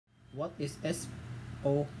What is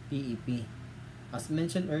SOPEP? As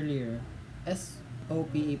mentioned earlier,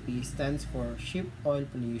 SOPEP stands for Ship Oil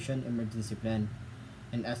Pollution Emergency Plan,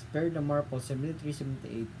 and as per the MARPOL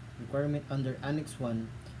 7378 requirement under Annex 1,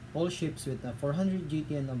 all ships with a 400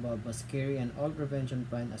 GT and above must carry an oil prevention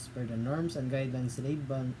plan as per the norms and guidelines laid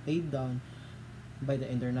down by the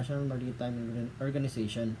International Maritime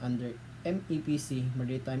Organization under MEPC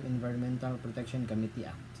Maritime Environmental Protection Committee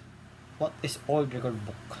Act. What is Oil Record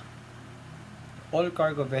Book? All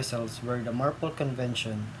cargo vessels where the MARPOL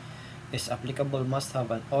Convention is applicable must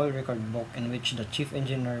have an oil record book in which the chief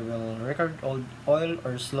engineer will record all oil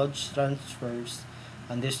or sludge transfers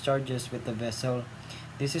and discharges with the vessel.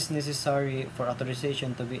 This is necessary for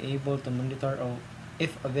authorization to be able to monitor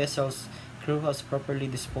if a vessel's crew has properly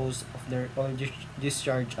disposed of their oil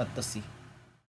discharge at the sea.